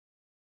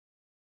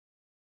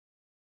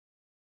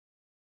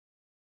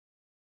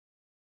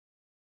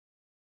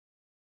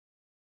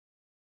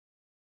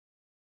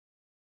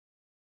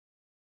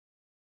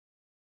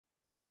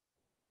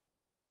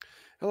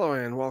Hello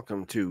and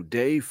welcome to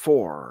day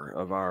 4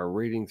 of our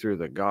reading through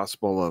the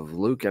Gospel of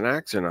Luke and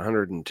Acts in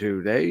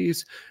 102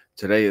 days.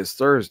 Today is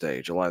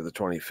Thursday, July the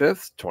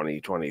 25th,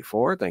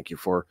 2024. Thank you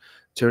for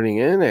tuning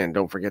in, and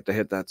don't forget to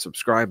hit that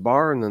subscribe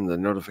bar and then the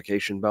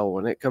notification bell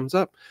when it comes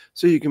up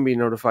so you can be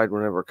notified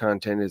whenever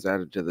content is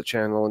added to the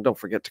channel. And don't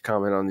forget to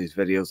comment on these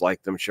videos,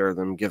 like them, share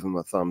them, give them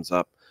a thumbs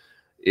up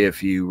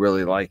if you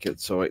really like it,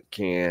 so it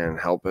can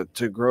help it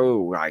to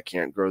grow. I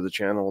can't grow the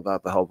channel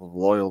without the help of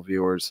loyal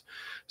viewers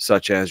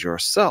such as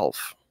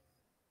yourself.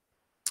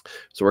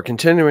 So we're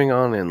continuing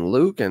on in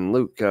Luke, and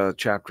Luke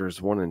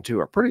chapters 1 and 2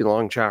 are pretty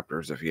long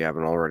chapters if you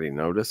haven't already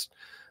noticed.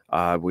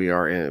 We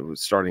are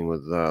starting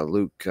with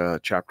Luke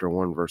chapter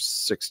 1 verse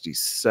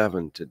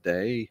 67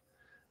 today,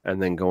 and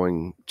then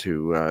going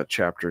to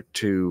chapter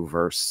 2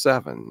 verse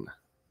 7.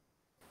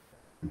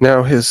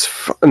 Now, as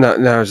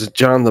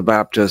John the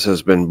Baptist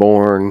has been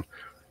born,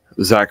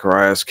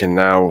 Zacharias can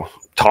now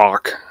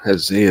talk,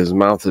 as his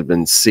mouth had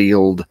been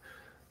sealed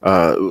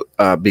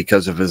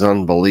because of his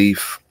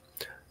unbelief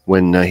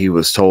when he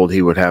was told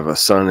he would have a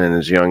son in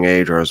his young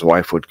age, or his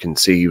wife would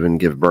conceive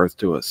and give birth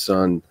to a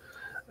son.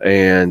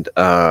 And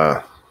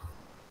now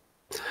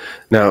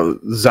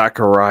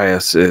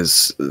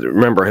Zacharias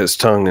remember, his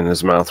tongue and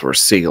his mouth were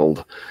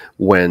sealed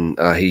when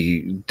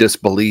he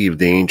disbelieved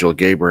the angel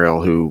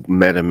Gabriel who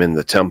met him in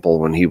the temple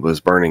when he was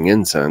burning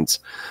incense.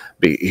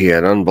 He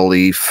had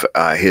unbelief,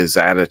 his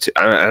attitude,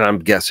 and I'm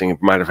guessing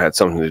it might have had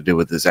something to do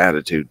with his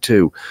attitude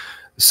too.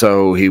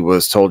 So he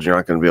was told, you're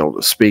not going to be able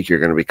to speak. You're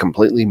going to be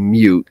completely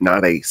mute,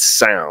 not a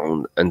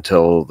sound,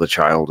 until the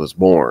child is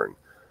born.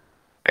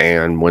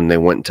 And when they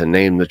went to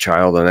name the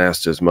child and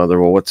asked his mother,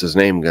 well, what's his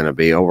name going to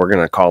be? Oh, we're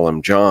going to call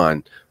him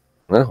John.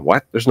 Well,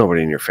 what? There's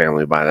nobody in your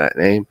family by that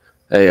name.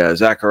 Hey,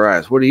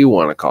 Zacharias, what do you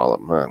want to call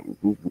him?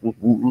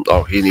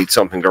 Oh, he needs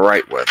something to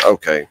write with.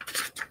 Okay.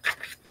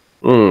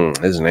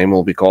 His name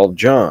will be called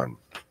John.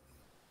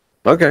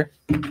 Okay.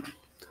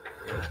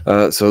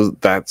 So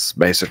that's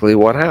basically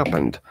what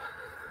happened.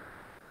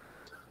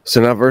 So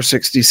now verse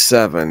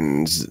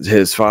 67,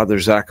 his father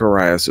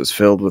Zacharias is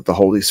filled with the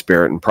Holy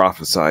Spirit and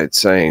prophesied,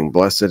 saying,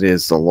 Blessed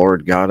is the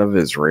Lord God of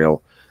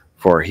Israel,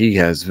 for he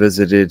has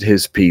visited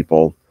his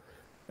people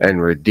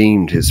and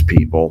redeemed his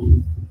people,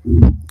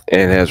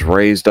 and has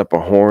raised up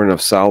a horn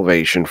of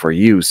salvation for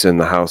use in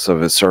the house of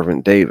his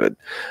servant David,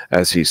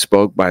 as he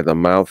spoke by the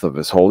mouth of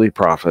his holy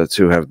prophets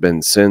who have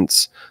been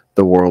since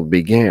the world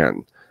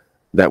began,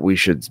 that we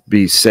should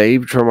be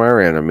saved from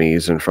our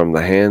enemies and from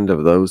the hand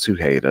of those who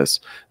hate us,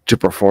 to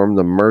perform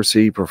the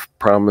mercy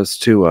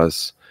promised to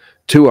us,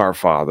 to our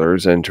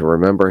fathers, and to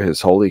remember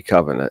his holy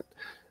covenant,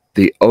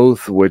 the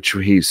oath which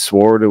he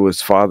swore to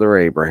his father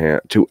Abraham,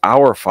 to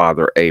our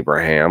father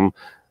Abraham.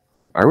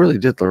 I really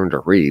did learn to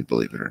read,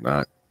 believe it or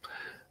not.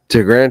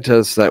 To grant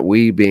us that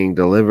we, being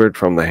delivered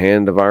from the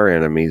hand of our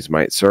enemies,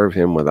 might serve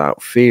him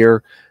without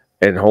fear,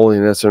 and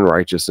holiness and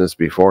righteousness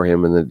before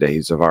him in the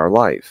days of our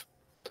life.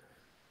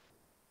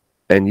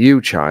 And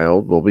you,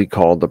 child, will be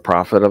called the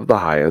prophet of the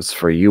highest,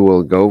 for you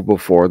will go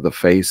before the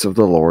face of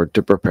the Lord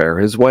to prepare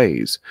his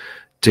ways,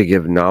 to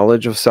give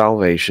knowledge of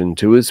salvation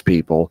to his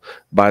people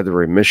by the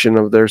remission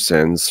of their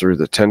sins through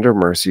the tender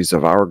mercies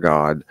of our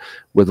God,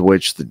 with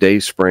which the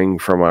dayspring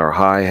from on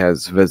high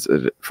has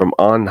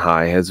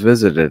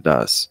visited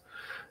us,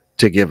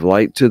 to give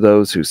light to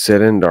those who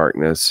sit in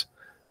darkness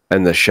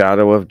and the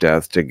shadow of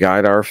death, to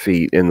guide our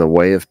feet in the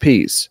way of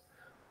peace.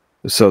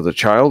 So the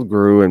child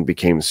grew and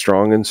became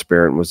strong in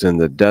spirit and was in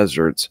the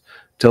deserts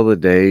till the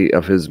day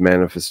of his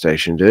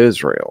manifestation to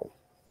Israel.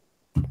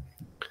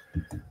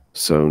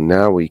 So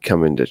now we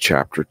come into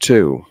chapter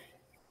 2.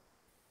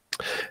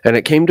 And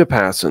it came to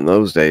pass in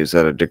those days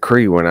that a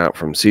decree went out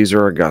from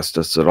Caesar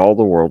Augustus that all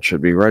the world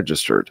should be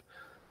registered.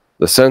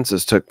 The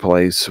census took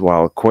place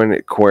while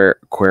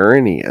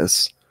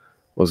Quirinius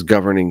was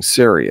governing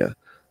Syria.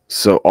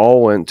 So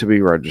all went to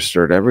be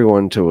registered,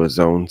 everyone to his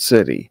own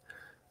city.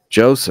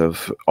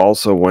 Joseph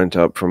also went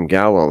up from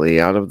Galilee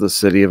out of the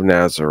city of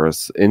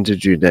Nazareth into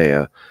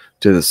Judea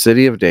to the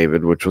city of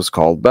David, which was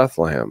called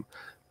Bethlehem,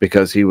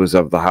 because he was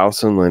of the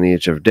house and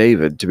lineage of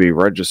David, to be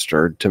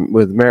registered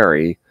with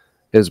Mary,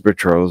 his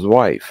betrothed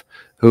wife,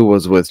 who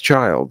was with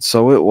child.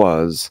 So it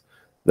was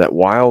that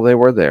while they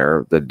were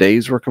there, the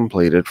days were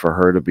completed for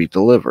her to be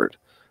delivered.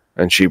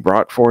 And she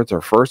brought forth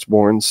her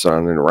firstborn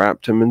son, and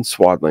wrapped him in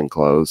swaddling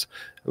clothes,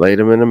 laid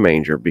him in a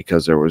manger,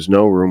 because there was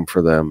no room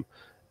for them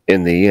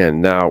in the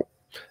inn. Now,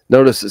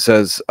 notice it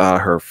says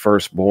her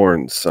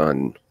firstborn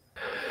son.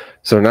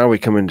 So now we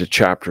come into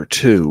chapter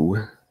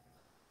 2.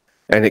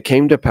 And it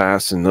came to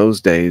pass in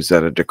those days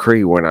that a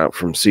decree went out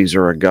from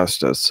Caesar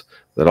Augustus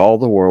that all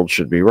the world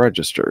should be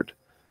registered.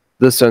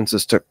 The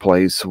census took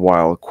place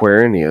while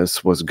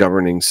Quirinius was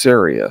governing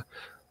Syria.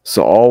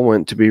 So all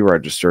went to be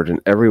registered, and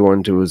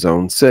everyone to his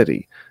own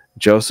city.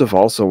 Joseph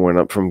also went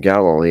up from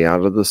Galilee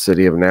out of the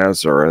city of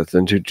Nazareth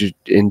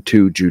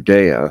into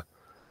Judea,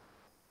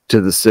 to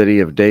the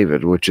city of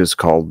David, which is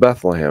called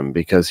Bethlehem,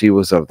 because he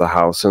was of the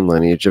house and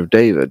lineage of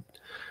David,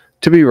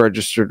 to be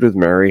registered with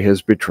Mary,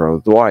 his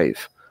betrothed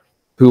wife,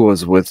 who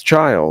was with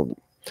child.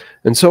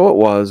 And so it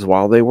was,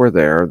 while they were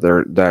there,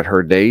 that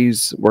her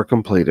days were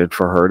completed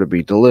for her to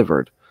be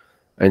delivered.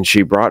 And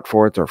she brought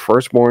forth her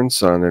firstborn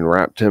son, and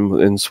wrapped him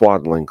in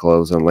swaddling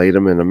clothes, and laid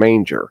him in a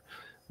manger,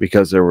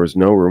 because there was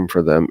no room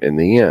for them in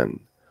the inn.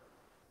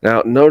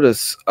 Now,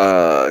 notice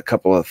a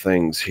couple of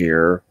things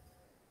here,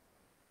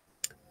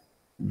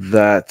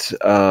 that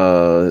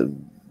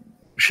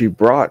she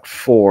brought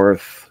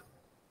forth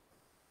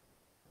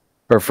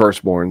her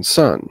firstborn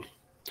son.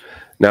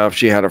 Now, if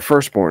she had a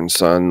firstborn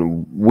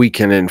son, we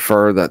can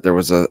infer that there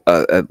was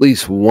at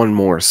least one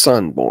more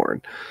son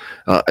born.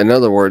 In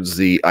other words,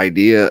 the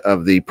idea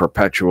of the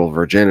perpetual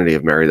virginity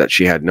of Mary, that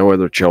she had no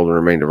other children,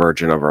 remained a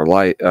virgin of her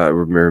life,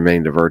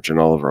 remained a virgin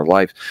all of her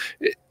life,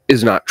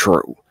 is not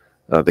true.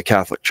 The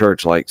Catholic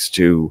Church likes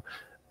to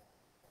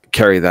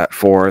carry that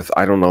forth.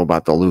 I don't know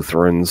about the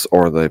Lutherans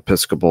or the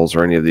Episcopals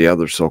or any of the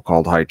other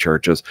so-called high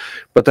churches,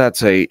 but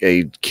that's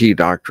a key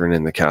doctrine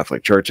in the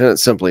Catholic Church, and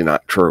it's simply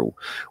not true.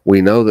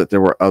 We know that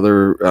there were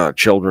other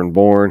children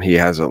born. He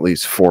has at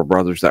least 4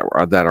 brothers that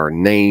are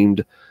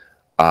named.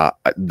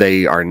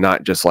 They are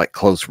not just like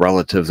close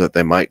relatives that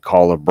they might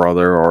call a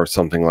brother or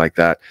something like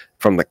that.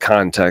 From the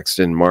context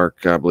in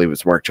Mark, I believe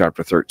it's Mark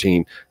chapter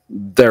 13,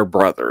 they're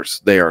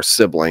brothers. They are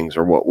siblings,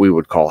 or what we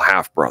would call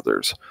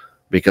half-brothers,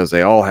 because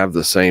they all have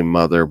the same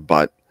mother,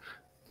 but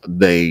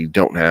they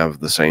don't have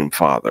the same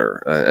father.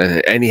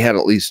 And he had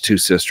at least 2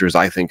 sisters,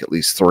 I think at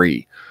least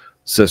 3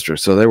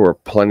 sisters. So there were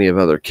plenty of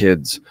other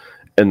kids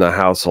in the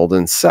household.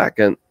 And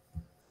second,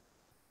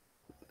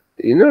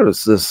 you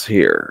notice this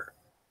here.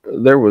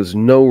 There was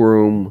no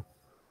room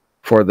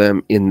for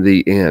them in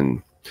the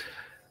inn.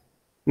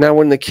 Now,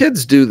 when the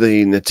kids do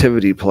the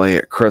nativity play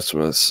at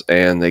Christmas,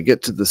 and they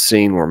get to the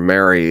scene where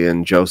Mary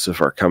and Joseph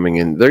are coming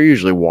in, they're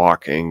usually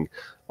walking,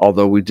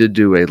 although we did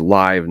do a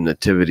live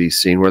nativity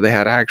scene where they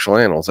had actual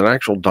animals, an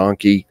actual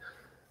donkey,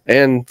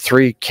 and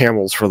 3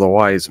 camels for the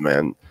wise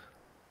men.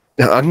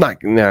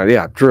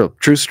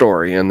 True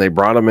story. And they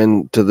brought them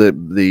into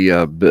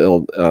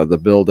the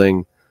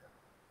building,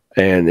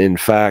 and in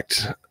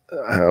fact,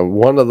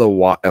 one of the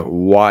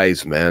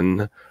wise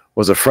men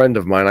was a friend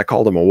of mine. I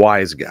called him a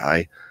wise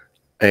guy,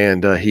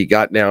 and he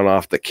got down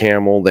off the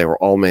camel. They were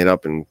all made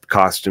up in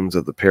costumes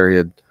of the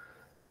period,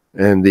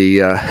 and he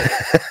got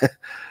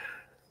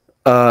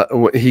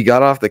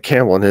off the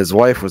camel, and his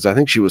wife was, I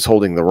think she was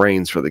holding the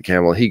reins for the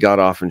camel. He got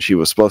off, and she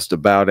was supposed to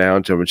bow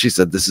down to him, and she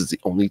said, "This is the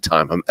only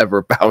time I'm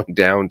ever bowing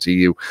down to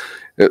you."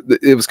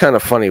 It was kind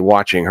of funny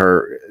watching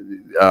her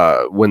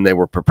when they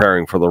were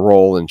preparing for the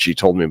role, and she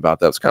told me about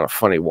that. It was kind of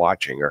funny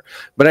watching her.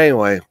 But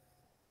anyway,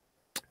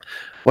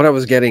 what I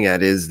was getting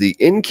at is the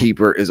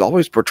innkeeper is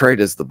always portrayed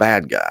as the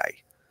bad guy.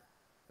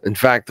 In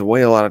fact, the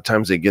way a lot of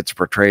times it gets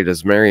portrayed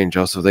as Mary and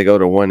Joseph, they go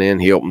to one inn,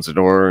 he opens the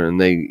door,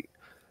 and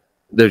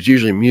there's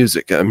usually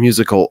a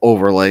musical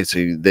overlay,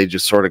 so they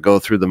just sort of go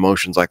through the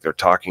motions like they're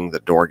talking. The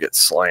door gets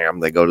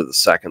slammed. They go to the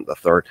second, the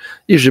third.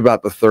 Usually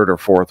about the third or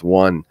fourth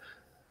one,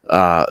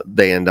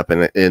 they end up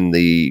in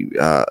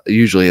the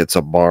usually it's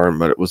a barn,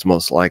 but it was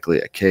most likely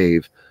a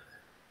cave.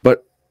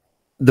 But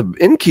the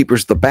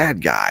innkeeper's the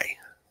bad guy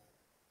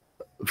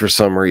for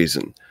some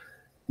reason.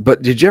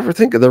 But did you ever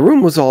think the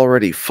room was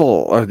already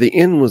full, or the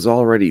inn was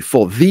already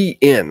full? The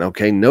inn,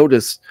 okay,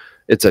 notice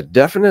it's a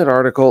definite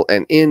article,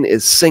 and inn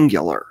is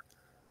singular.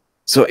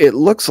 So it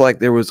looks like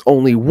there was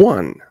only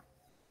one.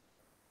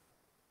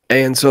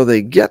 And so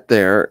they get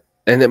there,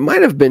 and it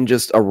might have been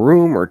just a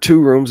room or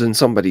 2 rooms in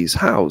somebody's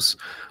house,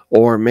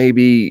 or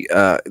maybe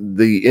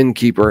the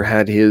innkeeper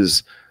had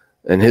his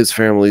and his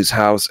family's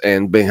house,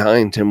 and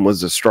behind him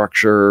was a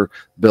structure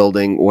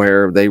building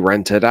where they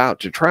rented out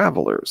to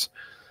travelers.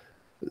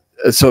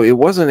 So it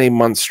wasn't a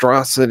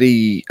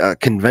monstrosity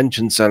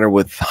convention center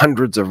with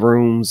hundreds of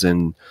rooms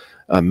and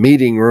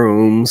meeting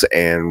rooms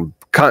and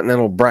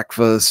continental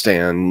breakfast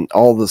and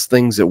all those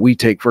things that we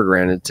take for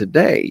granted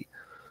today.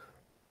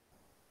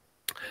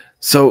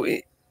 So,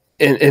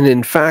 and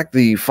in fact,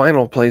 the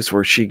final place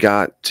where she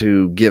got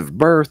to give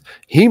birth,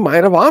 he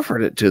might have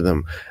offered it to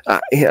them.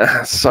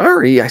 Yeah,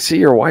 sorry, I see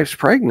your wife's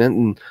pregnant,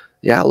 and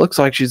yeah, it looks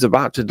like she's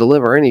about to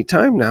deliver any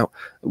time now.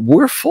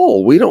 We're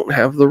full. We don't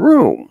have the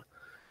room.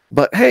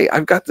 But hey,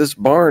 I've got this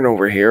barn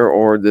over here,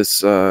 or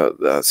this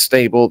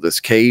stable, this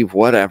cave,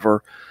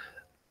 whatever.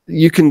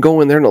 You can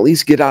go in there and at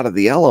least get out of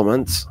the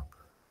elements,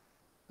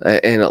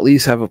 and at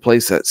least have a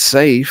place that's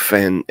safe.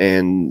 And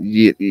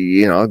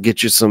you know, I'll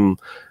get you some.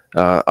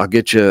 I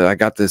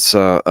got this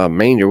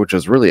manger, which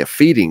was really a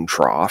feeding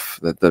trough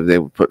that they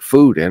would put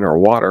food in or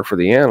water for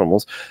the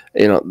animals.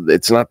 You know,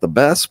 it's not the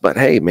best, but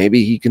hey,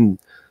 maybe he can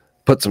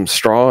put some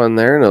straw in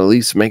there and at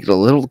least make it a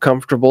little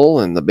comfortable,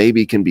 and the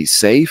baby can be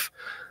safe.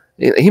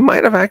 He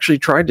might have actually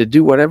tried to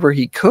do whatever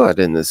he could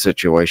in this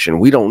situation.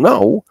 We don't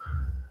know.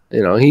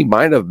 You know, he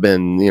might have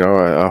been, you know,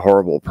 a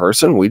horrible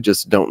person. We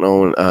just don't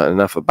know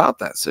enough about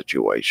that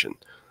situation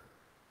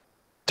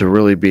to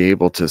really be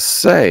able to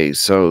say.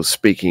 So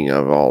speaking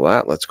of all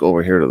that, let's go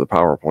over here to the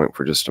PowerPoint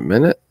for just a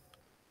minute.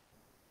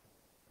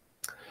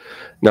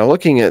 Now,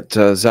 looking at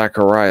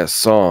Zechariah's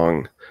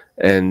song,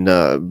 and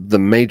the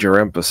major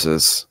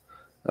emphasis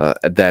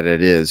that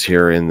it is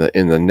here in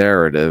the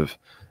narrative,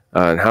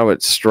 and how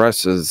it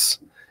stresses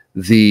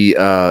the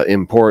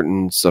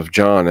importance of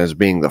John as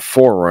being the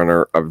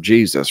forerunner of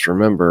Jesus.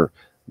 Remember,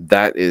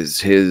 that is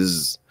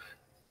his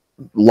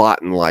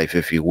lot in life,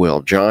 if you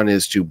will. John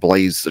is to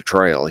blaze the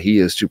trail. He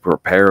is to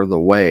prepare the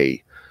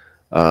way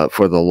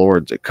for the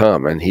Lord to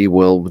come, and he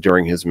will,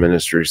 during his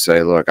ministry,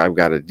 say, look, I've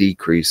got to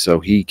decrease so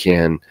he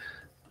can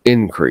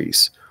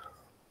increase.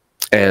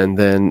 And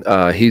then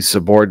he's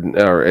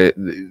subordinate, or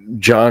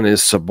John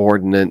is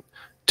subordinate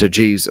to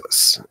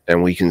Jesus,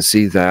 and we can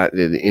see that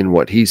in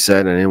what he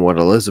said and in what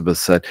Elizabeth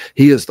said.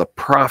 He is the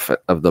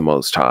prophet of the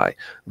Most High,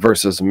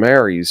 versus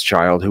Mary's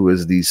child, who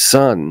is the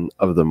son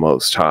of the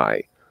Most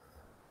High.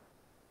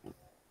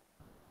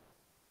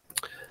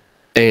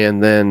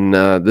 And then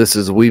this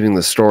is weaving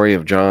the story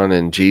of John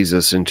and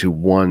Jesus into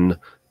one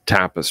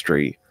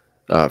tapestry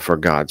for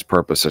God's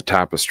purpose. A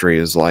tapestry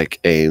is like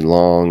a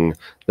long,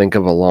 think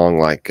of a long,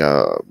 like,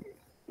 for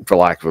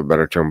lack of a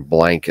better term,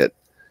 blanket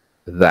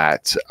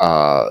that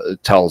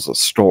tells a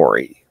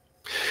story.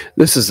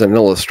 This is an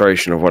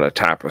illustration of what a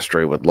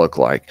tapestry would look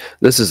like.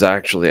 This is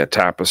actually a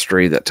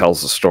tapestry that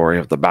tells the story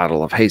of the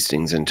Battle of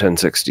Hastings in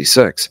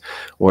 1066,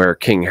 where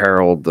King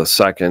Harold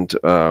II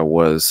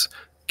was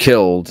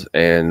killed,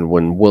 and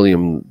when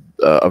William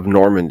of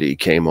Normandy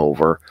came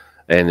over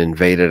and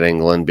invaded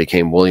England,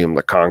 became William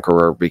the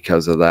Conqueror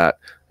because of that,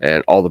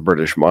 and all the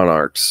British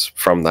monarchs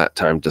from that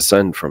time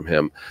descend from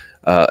him.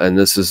 And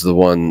this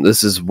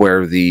is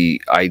where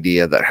the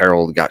idea that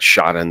Harold got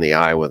shot in the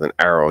eye with an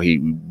arrow,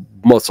 he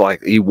most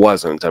likely, he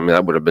wasn't. I mean,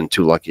 that would have been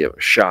too lucky of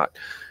a shot.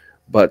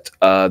 But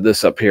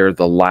this up here,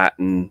 the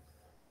Latin,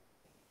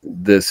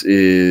 this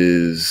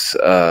is,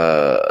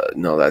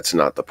 no, that's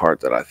not the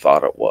part that I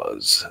thought it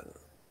was.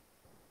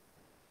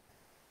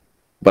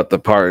 But the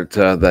part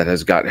that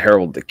has got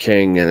Harold the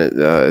King, and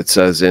it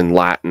says in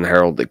Latin,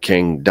 Harold the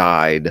King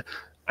died,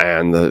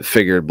 and the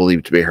figure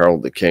believed to be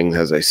Harold the King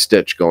has a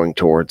stitch going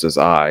towards his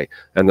eye.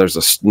 And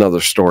there's another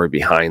story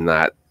behind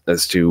that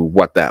as to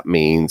what that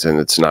means, and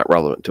it's not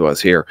relevant to us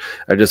here.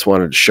 I just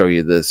wanted to show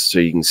you this so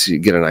you can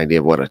get an idea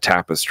of what a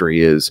tapestry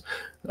is,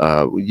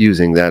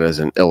 using that as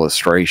an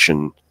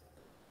illustration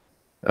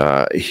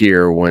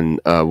here when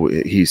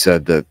he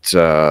said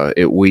that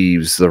it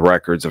weaves the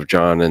records of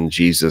John and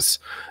Jesus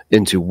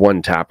into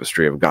one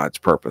tapestry of God's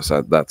purpose.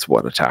 That's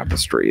what a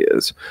tapestry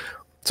is.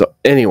 So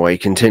anyway,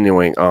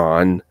 continuing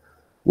on,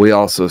 we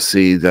also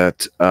see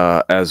that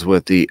as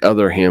with the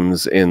other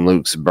hymns in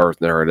Luke's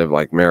birth narrative,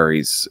 like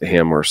Mary's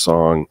hymn or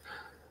song,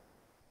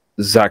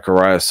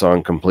 Zechariah's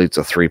song completes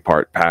a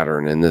three-part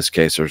pattern. In this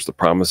case, there's the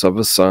promise of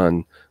a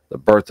son, the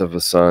birth of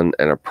a son,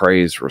 and a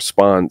praise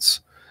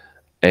response.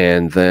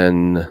 And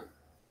then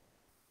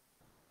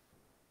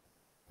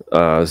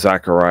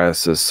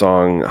Zacharias'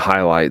 song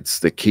highlights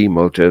the key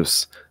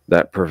motifs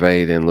that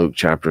pervade in Luke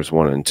chapters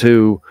 1 and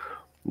 2.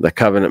 The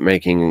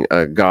covenant-making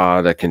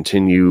God, a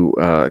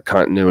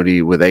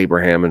continuity with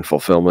Abraham and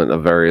fulfillment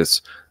of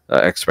various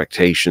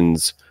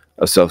expectations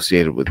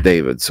associated with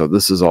David. So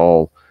this is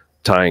all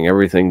tying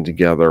everything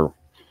together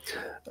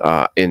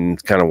in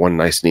kind of one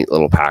nice, neat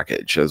little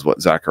package, is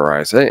what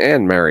Zacharias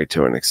and Mary,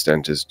 to an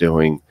extent, is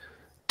doing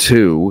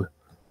too.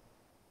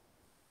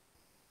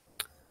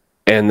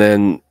 And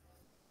then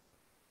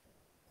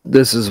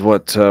this is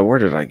what, where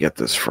did I get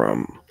this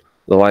from?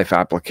 The Life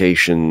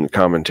Application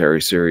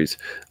Commentary Series.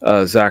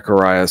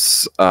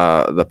 Zacharias,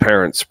 the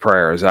parent's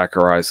prayer.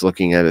 Zacharias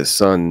looking at his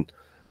son.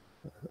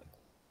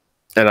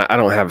 And I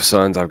don't have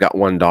sons. I've got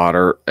one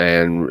daughter,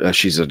 and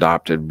she's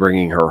adopted,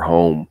 bringing her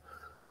home.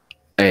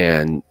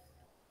 And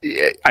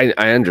I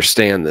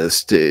understand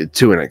this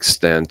to an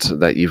extent,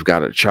 that you've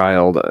got a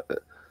child,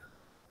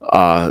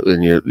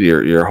 and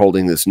you're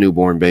holding this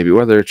newborn baby,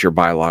 whether it's your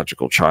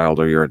biological child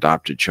or your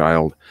adopted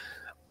child,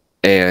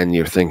 and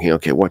you're thinking,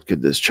 okay, what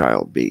could this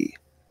child be?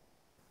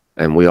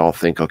 And we all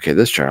think, okay,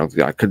 this child,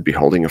 I could be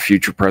holding a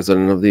future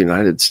president of the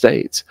United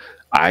States.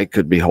 I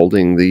could be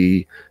holding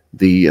the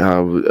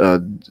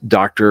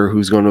doctor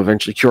who's going to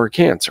eventually cure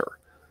cancer.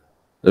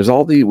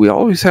 We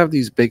always have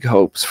these big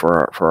hopes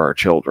for our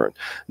children.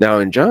 Now,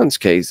 in John's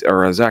case,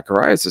 or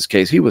Zacharias'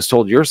 case, he was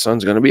told, your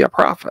son's going to be a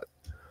prophet.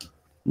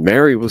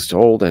 Mary was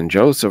told, and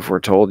Joseph were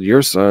told,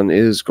 your son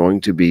is going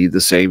to be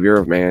the savior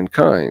of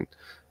mankind.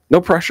 No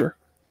pressure,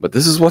 but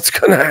this is what's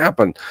going to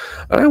happen.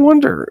 And I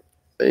wonder,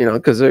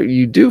 because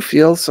you do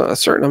feel a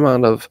certain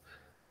amount of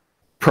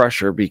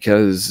pressure,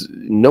 because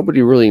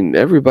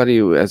everybody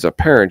as a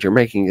parent, you're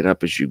making it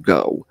up as you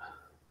go.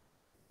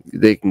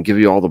 They can give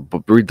you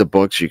read the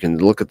books, you can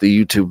look at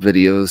the YouTube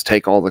videos,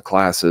 take all the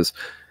classes,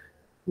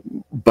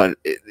 but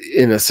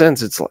in a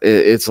sense,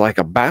 it's like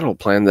a battle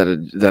plan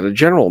that a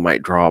general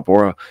might draw up,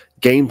 or a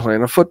game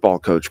plan a football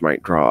coach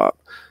might draw up.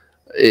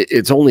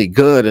 It's only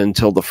good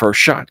until the first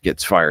shot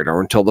gets fired,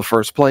 or until the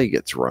first play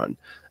gets run.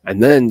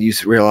 And then you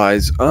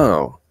realize,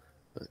 oh,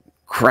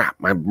 crap,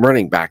 my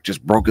running back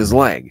just broke his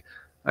leg.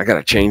 I got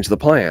to change the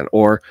plan.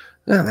 Or,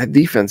 that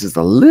defense is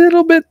a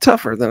little bit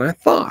tougher than I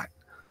thought.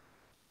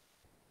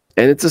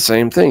 And it's the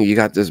same thing. You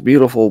got this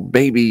beautiful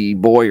baby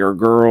boy or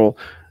girl,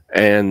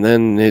 And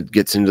then it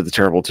gets into the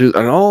terrible twos,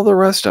 and all the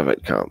rest of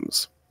it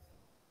comes.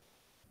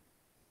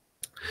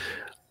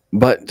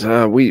 But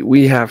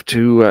we have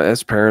to,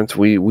 as parents,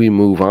 we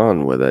move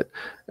on with it.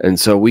 And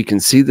so we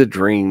can see the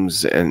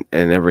dreams and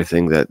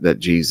everything that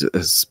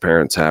Jesus'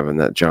 parents have and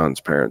that John's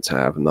parents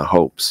have, and the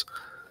hopes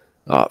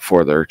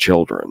for their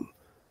children.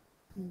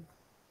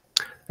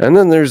 And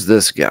then there's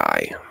this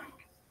guy,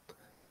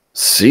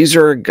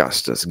 Caesar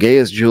Augustus,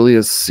 Gaius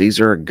Julius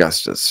Caesar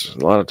Augustus, a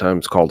lot of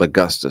times called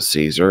Augustus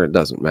Caesar. It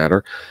doesn't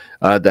matter.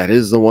 That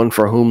is the one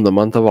for whom the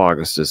month of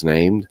August is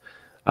named.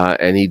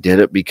 And he did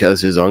it because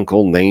his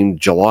uncle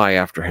named July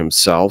after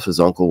himself. His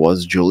uncle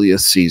was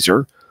Julius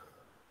Caesar.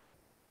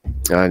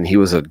 And he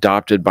was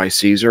adopted by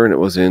Caesar, and it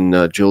was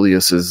in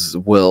Julius's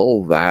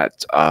will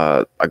that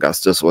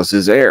Augustus was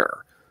his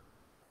heir.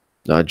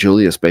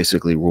 Julius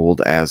basically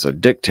ruled as a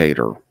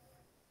dictator.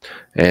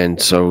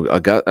 And so,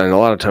 and a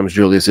lot of times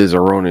Julius is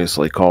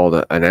erroneously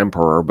called an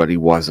emperor, but he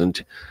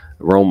wasn't.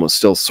 Rome was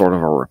still sort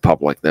of a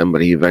republic then,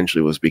 but he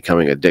eventually was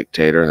becoming a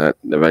dictator, and that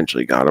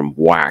eventually got him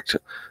whacked.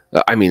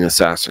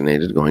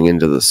 Assassinated, going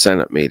into the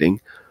Senate meeting.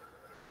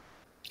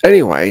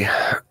 Anyway,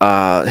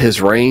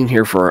 his reign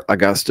here for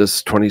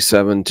Augustus,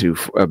 27 to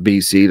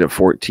BC to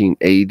 14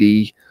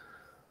 AD,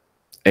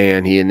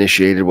 and he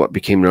initiated what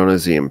became known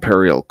as the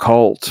imperial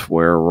cult,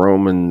 where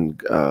Roman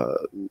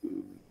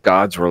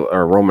gods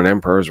or Roman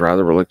emperors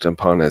rather were looked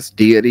upon as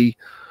deity.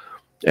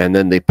 And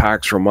then the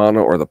Pax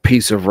Romana, or the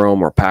Peace of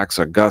Rome, or Pax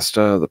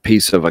Augusta, the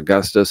Peace of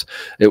Augustus.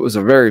 It was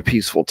a very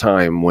peaceful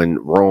time when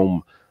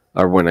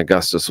when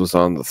Augustus was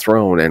on the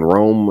throne, and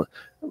Rome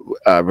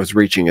was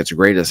reaching its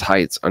greatest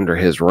heights under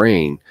his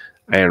reign.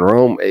 And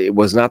Rome, it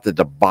was not the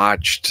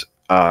debauched,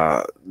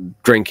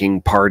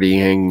 drinking,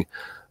 partying,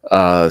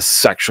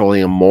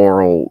 sexually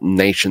immoral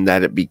nation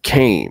that it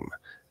became.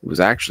 It was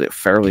actually a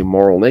fairly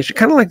moral nation,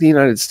 kind of like the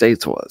United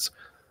States was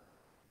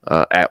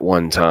at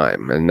one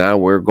time. And now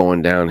we're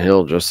going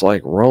downhill just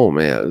like Rome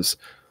is.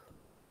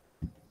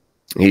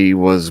 He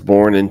was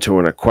born into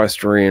an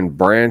equestrian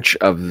branch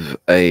of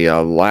a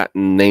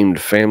Latin-named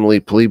family,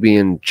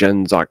 plebeian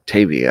gens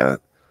Octavia.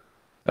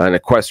 An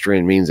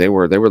equestrian means they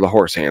were the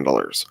horse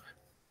handlers.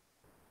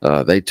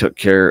 They took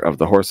care of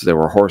the horses. They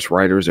were horse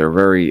riders. They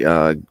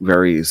were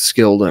very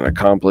skilled and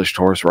accomplished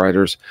horse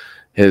riders.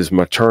 His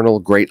maternal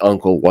great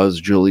uncle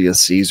was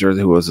Julius Caesar,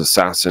 who was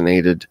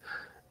assassinated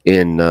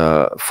in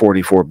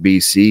 44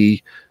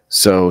 BC.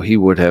 So he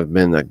would have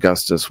been,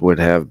 Augustus would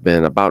have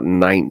been about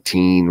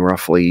 19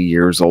 roughly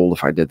years old,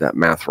 if I did that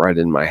math right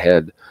in my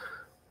head,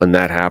 when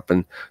that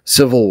happened.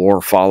 Civil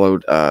war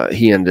followed.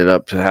 He ended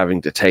up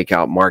having to take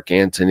out Mark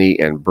Antony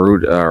and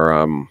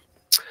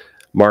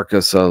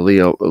Marcus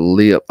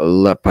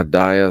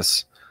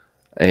Lepidus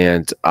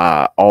and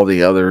all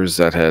the others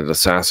that had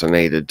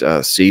assassinated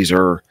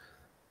Caesar.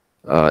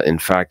 In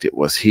fact, it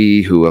was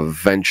he who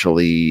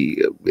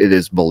eventually, it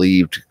is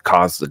believed,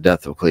 caused the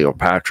death of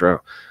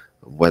Cleopatra.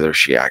 Whether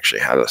she actually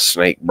had a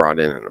snake brought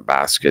in a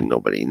basket,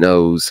 nobody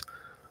knows.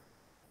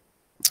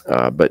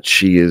 But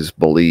she is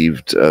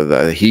believed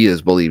that he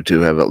is believed to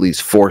have at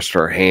least forced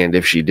her hand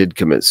if she did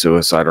commit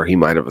suicide, or he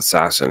might have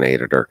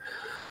assassinated her.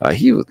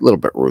 He was a little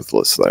bit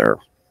ruthless there.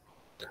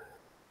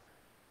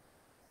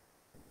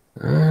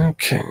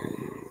 Okay.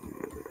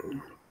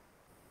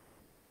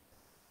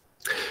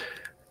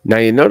 Now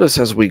you notice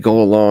as we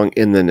go along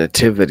in the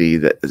Nativity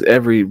that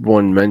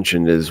everyone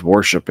mentioned is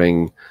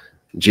worshiping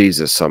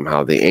Jesus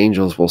somehow. The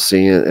angels, we'll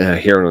see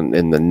here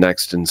in the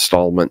next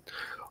installment,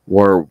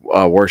 were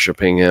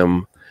worshiping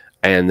him.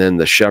 And then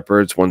the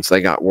shepherds, once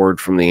they got word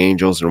from the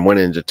angels and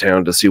went into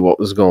town to see what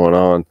was going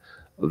on,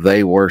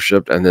 they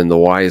worshiped. And then the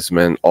wise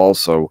men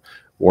also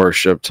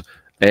worshiped.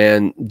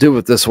 And do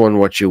with this one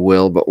what you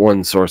will, but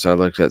one source I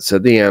looked at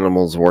said the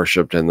animals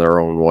worshiped in their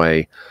own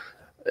way.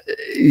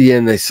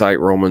 And they cite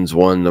Romans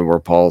 1, where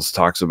Paul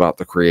talks about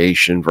the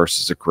creation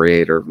versus the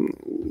creator.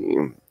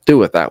 Do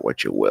with that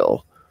what you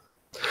will.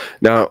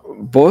 Now,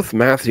 both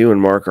Matthew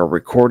and Mark are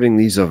recording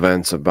these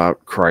events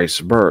about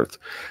Christ's birth.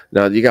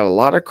 Now, you got a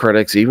lot of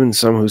critics, even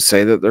some who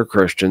say that they're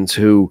Christians,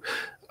 who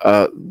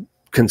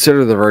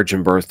consider the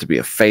virgin birth to be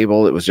a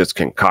fable. It was just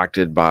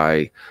concocted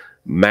by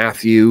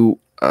Matthew,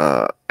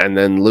 and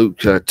then Luke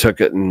took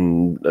it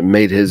and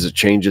made his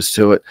changes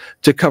to it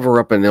to cover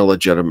up an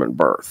illegitimate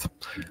birth.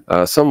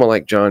 Someone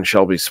like John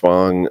Shelby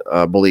Spong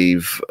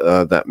believe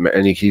that,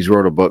 and he's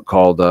wrote a book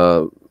called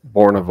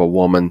Born of a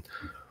Woman.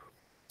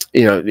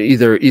 You know,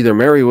 either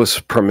Mary was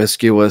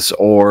promiscuous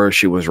or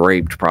she was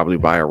raped, probably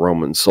by a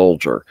Roman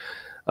soldier.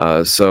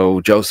 So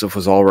Joseph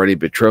was already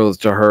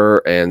betrothed to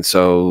her, and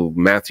so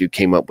Matthew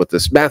came up with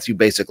this. Matthew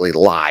basically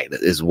lied,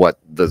 is what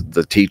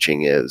the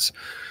teaching is.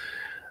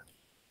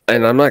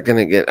 And I'm not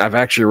going to I've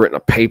actually written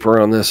a paper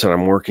on this, and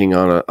I'm working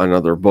on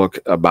another book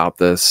about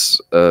this,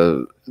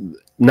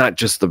 not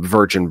just the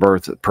virgin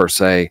birth per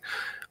se,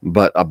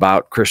 but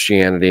about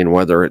Christianity and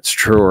whether it's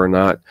true or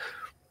not.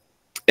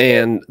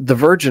 And the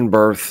virgin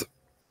birth,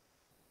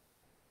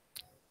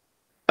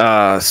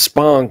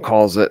 Spong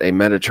calls it a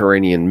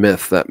Mediterranean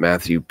myth that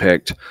Matthew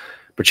picked,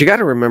 But you got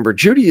to remember,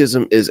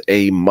 Judaism is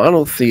a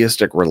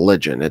monotheistic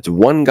religion. It's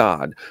one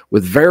God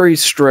with very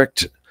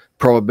strict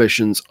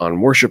prohibitions on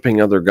worshiping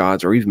other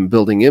gods or even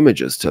building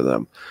images to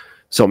them.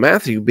 So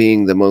Matthew,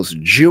 being the most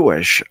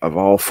Jewish of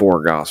all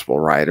four gospel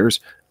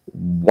writers,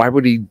 why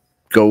would he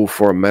go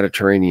for a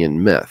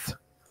Mediterranean myth?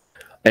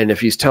 And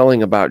if he's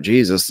telling about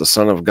Jesus, the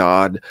Son of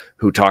God,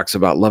 who talks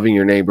about loving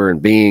your neighbor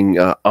and being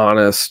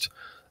honest,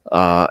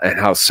 and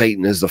how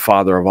Satan is the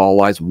father of all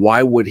lies,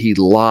 why would he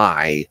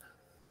lie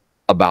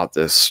about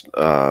this?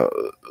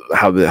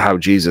 How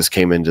Jesus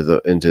came into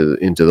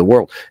the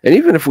world? And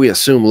even if we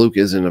assume Luke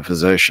isn't a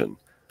physician,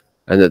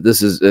 and that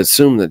this is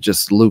assume that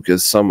just Luke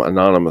is some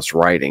anonymous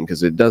writing,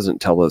 because it doesn't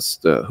tell us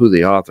who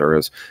the author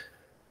is.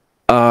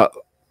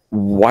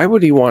 Why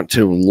would he want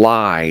to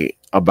lie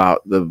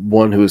about the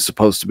one who is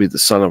supposed to be the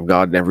Son of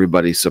God and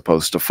everybody's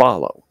supposed to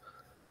follow?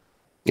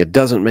 It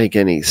doesn't make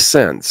any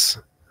sense.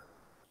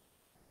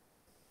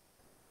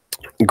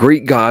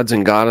 Greek gods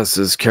and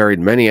goddesses carried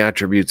many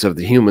attributes of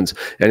the humans,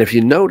 and if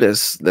you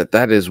notice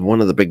that is one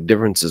of the big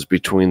differences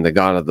between the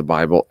God of the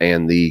Bible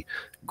and the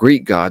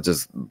Greek gods,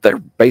 is they're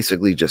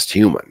basically just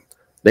human.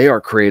 They are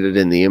created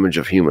in the image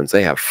of humans.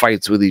 They have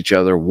fights with each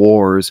other,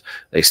 wars,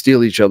 they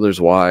steal each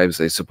other's wives,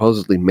 they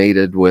supposedly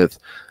mated with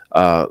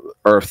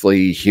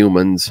earthly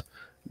humans,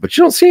 but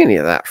you don't see any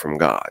of that from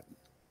God.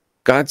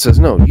 God says,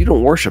 no, you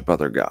don't worship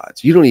other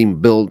gods. You don't even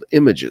build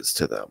images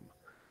to them.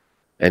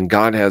 And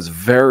God has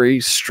very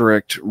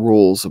strict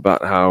rules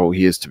about how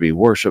he is to be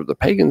worshipped. The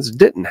pagans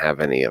didn't have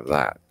any of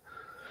that.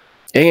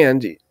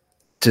 And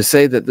to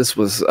say that this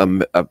was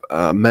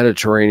a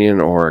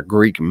Mediterranean or a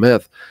Greek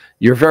myth,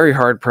 you're very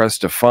hard-pressed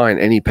to find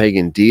any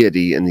pagan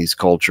deity in these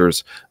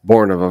cultures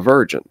born of a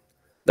virgin.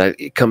 That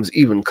it comes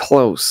even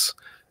close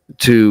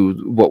to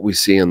what we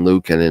see in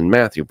Luke and in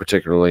Matthew,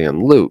 particularly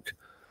in Luke.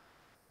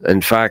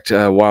 In fact,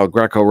 while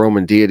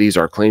Greco-Roman deities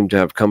are claimed to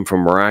have come from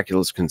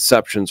miraculous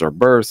conceptions or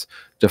births,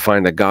 to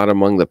find a god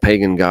among the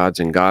pagan gods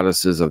and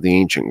goddesses of the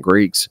ancient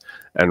Greeks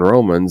and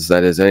Romans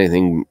that is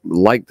anything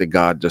like the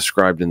God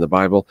described in the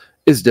Bible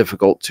is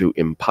difficult to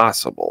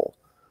impossible.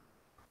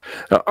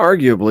 Now,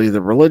 arguably,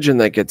 the religion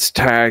that gets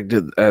tagged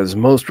as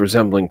most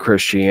resembling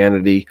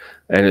Christianity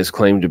and is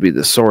claimed to be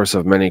the source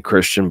of many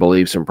Christian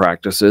beliefs and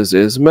practices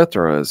is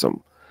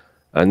Mithraism.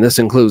 And this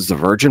includes the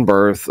virgin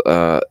birth,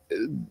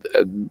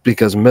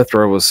 because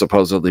Mithra was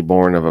supposedly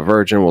born of a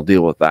virgin. We'll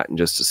deal with that in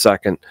just a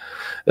second.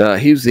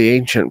 He was the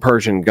ancient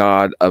Persian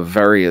god of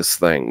various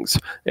things,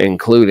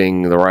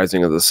 including the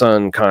rising of the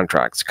sun,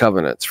 contracts,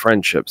 covenants,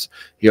 friendships.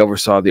 He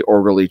oversaw the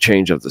orderly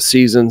change of the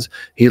seasons.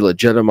 He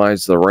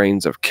legitimized the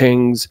reigns of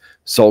kings.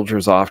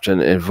 Soldiers often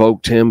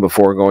invoked him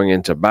before going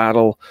into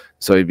battle,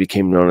 so he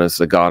became known as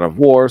the god of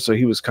war. So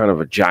he was kind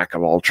of a jack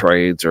of all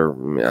trades, or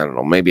I don't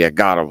know, maybe a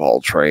god of all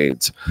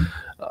trades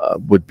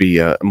would be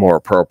more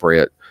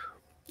appropriate.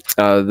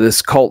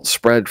 This cult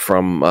spread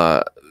from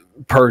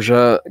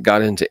Persia,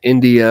 got into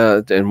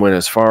India, and went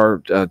as far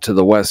to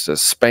the west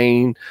as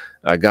Spain,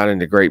 got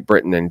into Great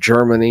Britain and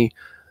Germany.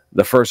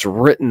 The first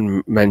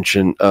written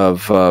mention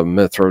of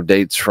Mithra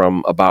dates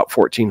from about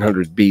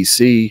 1400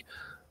 BC,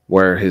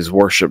 where his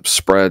worship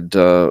spread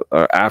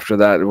after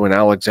that. When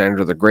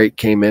Alexander the Great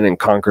came in and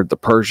conquered the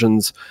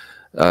Persians,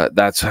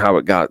 that's how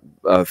it got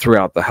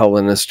throughout the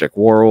Hellenistic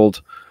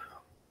world.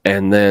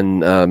 And then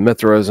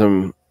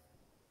Mithraism,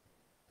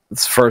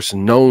 its first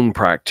known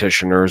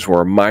practitioners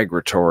were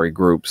migratory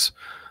groups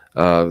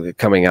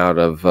coming out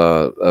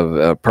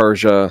of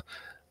Persia,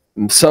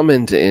 some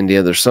into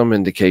India. There's some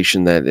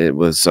indication that it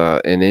was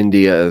in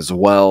India as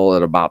well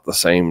at about the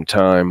same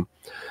time.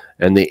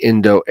 And the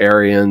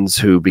Indo-Aryans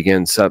who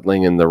began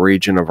settling in the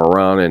region of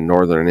Iran and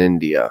northern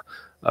India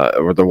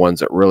were the ones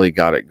that really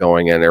got it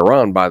going. And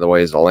Iran, by the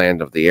way, is the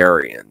land of the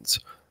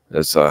Aryans.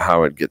 That's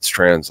how it gets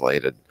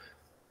translated.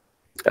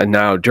 And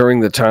now, during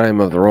the time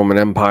of the Roman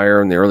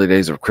Empire and the early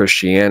days of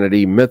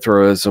Christianity,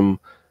 Mithraism,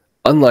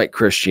 unlike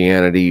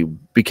Christianity,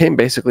 became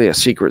basically a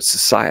secret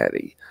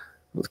society.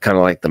 It was kind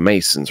of like the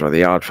Masons or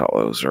the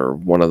Oddfellows or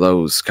one of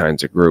those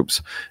kinds of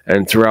groups.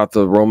 And throughout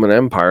the Roman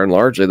Empire, and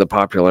largely the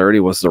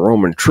popularity was the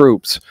Roman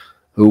troops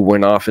who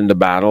went off into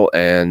battle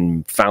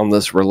and found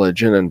this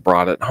religion and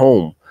brought it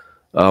home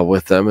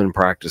with them and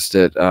practiced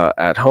it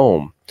at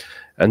home.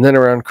 And then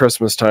around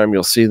Christmas time,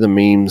 you'll see the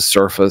memes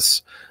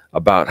surface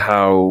about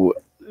how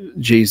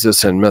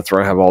Jesus and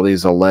Mithra have all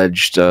these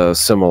alleged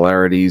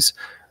similarities.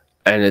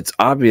 And it's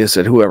obvious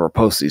that whoever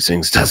posts these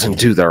things doesn't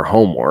do their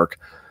homework,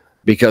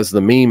 because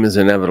the meme is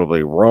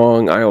inevitably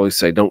wrong. I always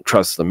say, don't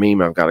trust the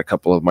meme. I've got a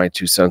couple of my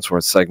 2 cents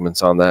worth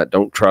segments on that.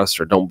 Don't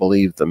trust or don't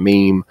believe the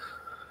meme.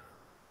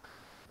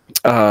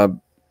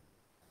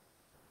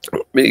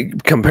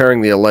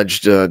 Comparing the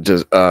alleged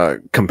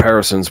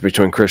comparisons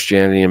between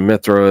Christianity and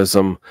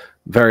Mithraism,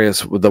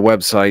 the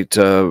website,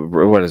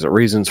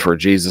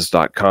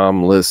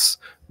 reasonsforjesus.com lists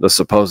the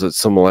supposed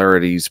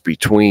similarities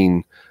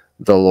between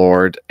the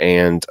Lord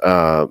and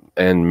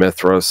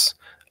Mithras,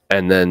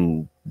 and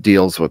then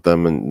deals with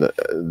them. And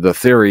the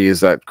theory is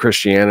that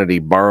Christianity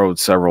borrowed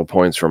several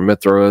points from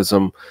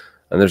Mithraism,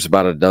 and there's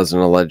about a dozen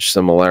alleged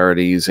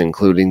similarities,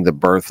 including the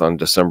birth on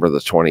December the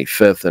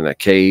 25th in a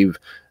cave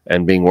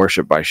and being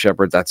worshipped by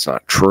shepherds. That's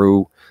not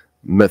true.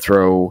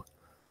 Mithra,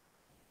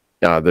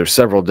 there's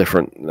several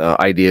different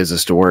ideas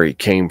as to where he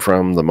came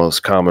from. The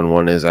most common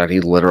one is that he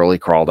literally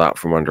crawled out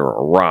from under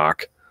a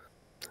rock,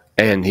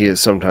 and he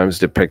is sometimes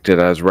depicted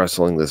as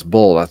wrestling this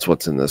bull. That's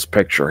what's in this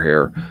picture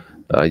here.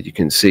 You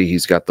can see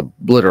he's got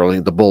literally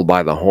the bull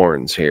by the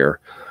horns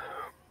here.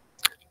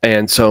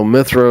 And so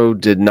Mithra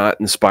did not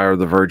inspire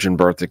the virgin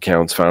birth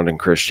accounts found in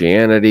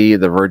Christianity.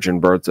 The virgin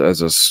birth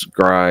was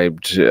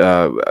ascribed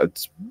to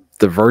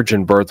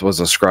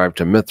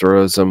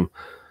Mithraism.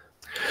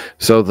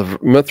 So the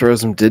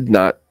Mithraism did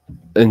not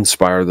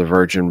inspire the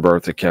virgin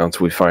birth accounts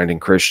we find in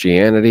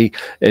Christianity.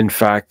 In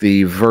fact,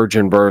 the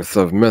virgin birth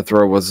of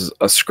Mithra was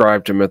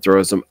ascribed to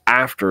Mithraism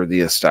after the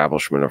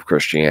establishment of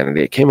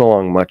Christianity. It came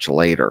along much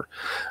later.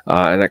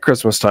 And at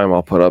Christmas time,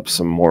 I'll put up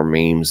some more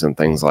memes and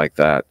things like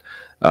that,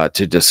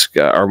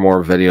 or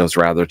more videos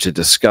rather, to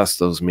discuss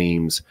those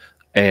memes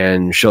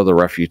and show the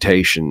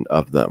refutation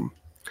of them.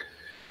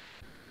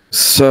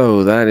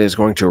 So that is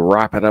going to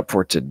wrap it up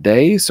for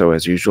today. So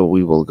as usual,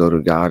 we will go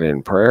to God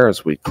in prayer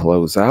as we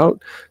close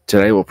out.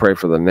 Today we'll pray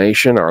for the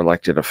nation, our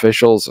elected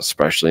officials,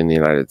 especially in the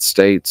United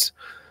States.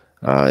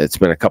 It's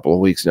been a couple of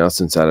weeks now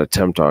since that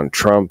attempt on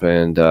Trump,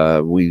 and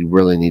we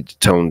really need to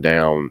tone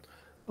down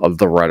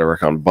the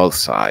rhetoric on both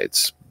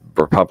sides.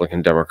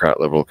 Republican, Democrat,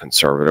 liberal,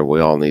 conservative,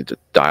 we all need to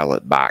dial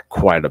it back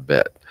quite a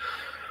bit.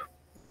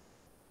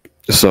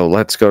 So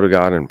let's go to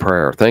God in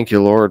prayer. Thank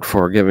you, Lord,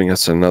 for giving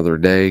us another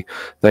day.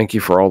 Thank you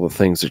for all the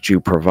things that you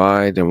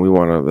provide, and we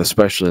want to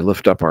especially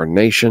lift up our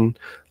nation,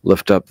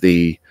 lift up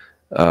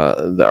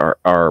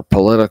our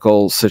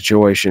political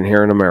situation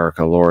here in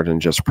America, Lord,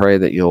 and just pray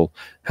that you'll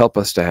help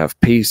us to have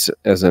peace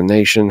as a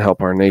nation,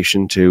 help our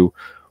nation to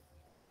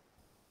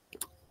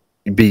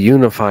be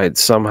unified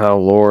somehow,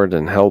 Lord,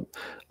 and help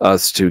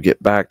us to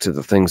get back to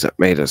the things that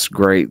made us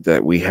great,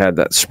 that we had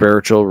that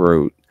spiritual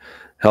root.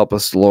 Help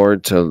us,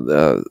 Lord,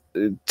 to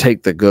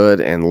take the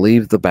good and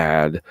leave the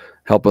bad.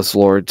 Help us,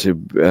 Lord, to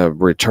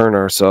return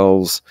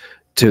ourselves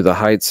to the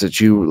heights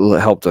that you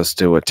helped us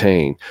to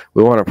attain.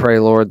 We want to pray,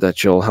 Lord,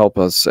 that you'll help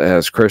us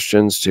as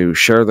Christians to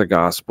share the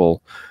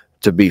gospel,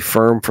 to be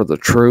firm for the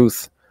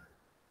truth,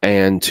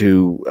 and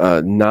to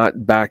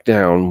not back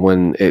down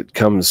when it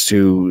comes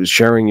to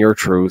sharing your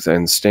truth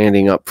and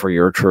standing up for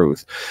your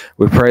truth.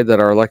 We pray that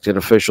our elected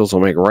officials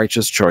will make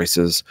righteous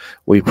choices.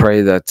 We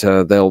pray that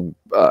they'll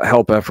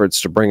help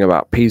efforts to bring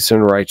about peace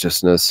and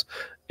righteousness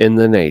in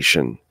the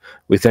nation.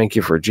 We thank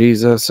you for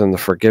Jesus and the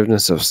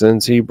forgiveness of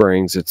sins he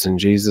brings. It's in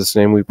Jesus'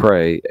 name we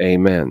pray.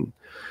 Amen.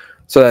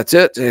 So that's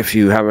it. If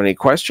you have any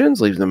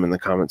questions, leave them in the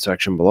comment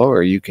section below,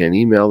 or you can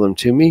email them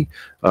to me.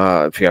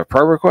 If you have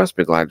prayer requests,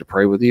 be glad to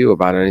pray with you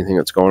about anything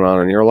that's going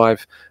on in your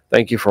life.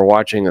 Thank you for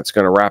watching. That's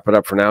going to wrap it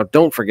up for now.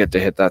 Don't forget to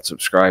hit that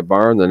subscribe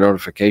bar and the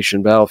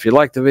notification bell. If you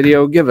like the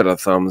video, give it a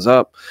thumbs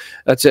up.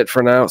 That's it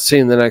for now. See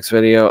you in the next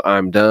video.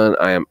 I'm done.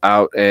 I am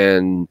out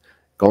and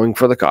going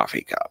for the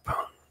coffee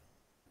cup.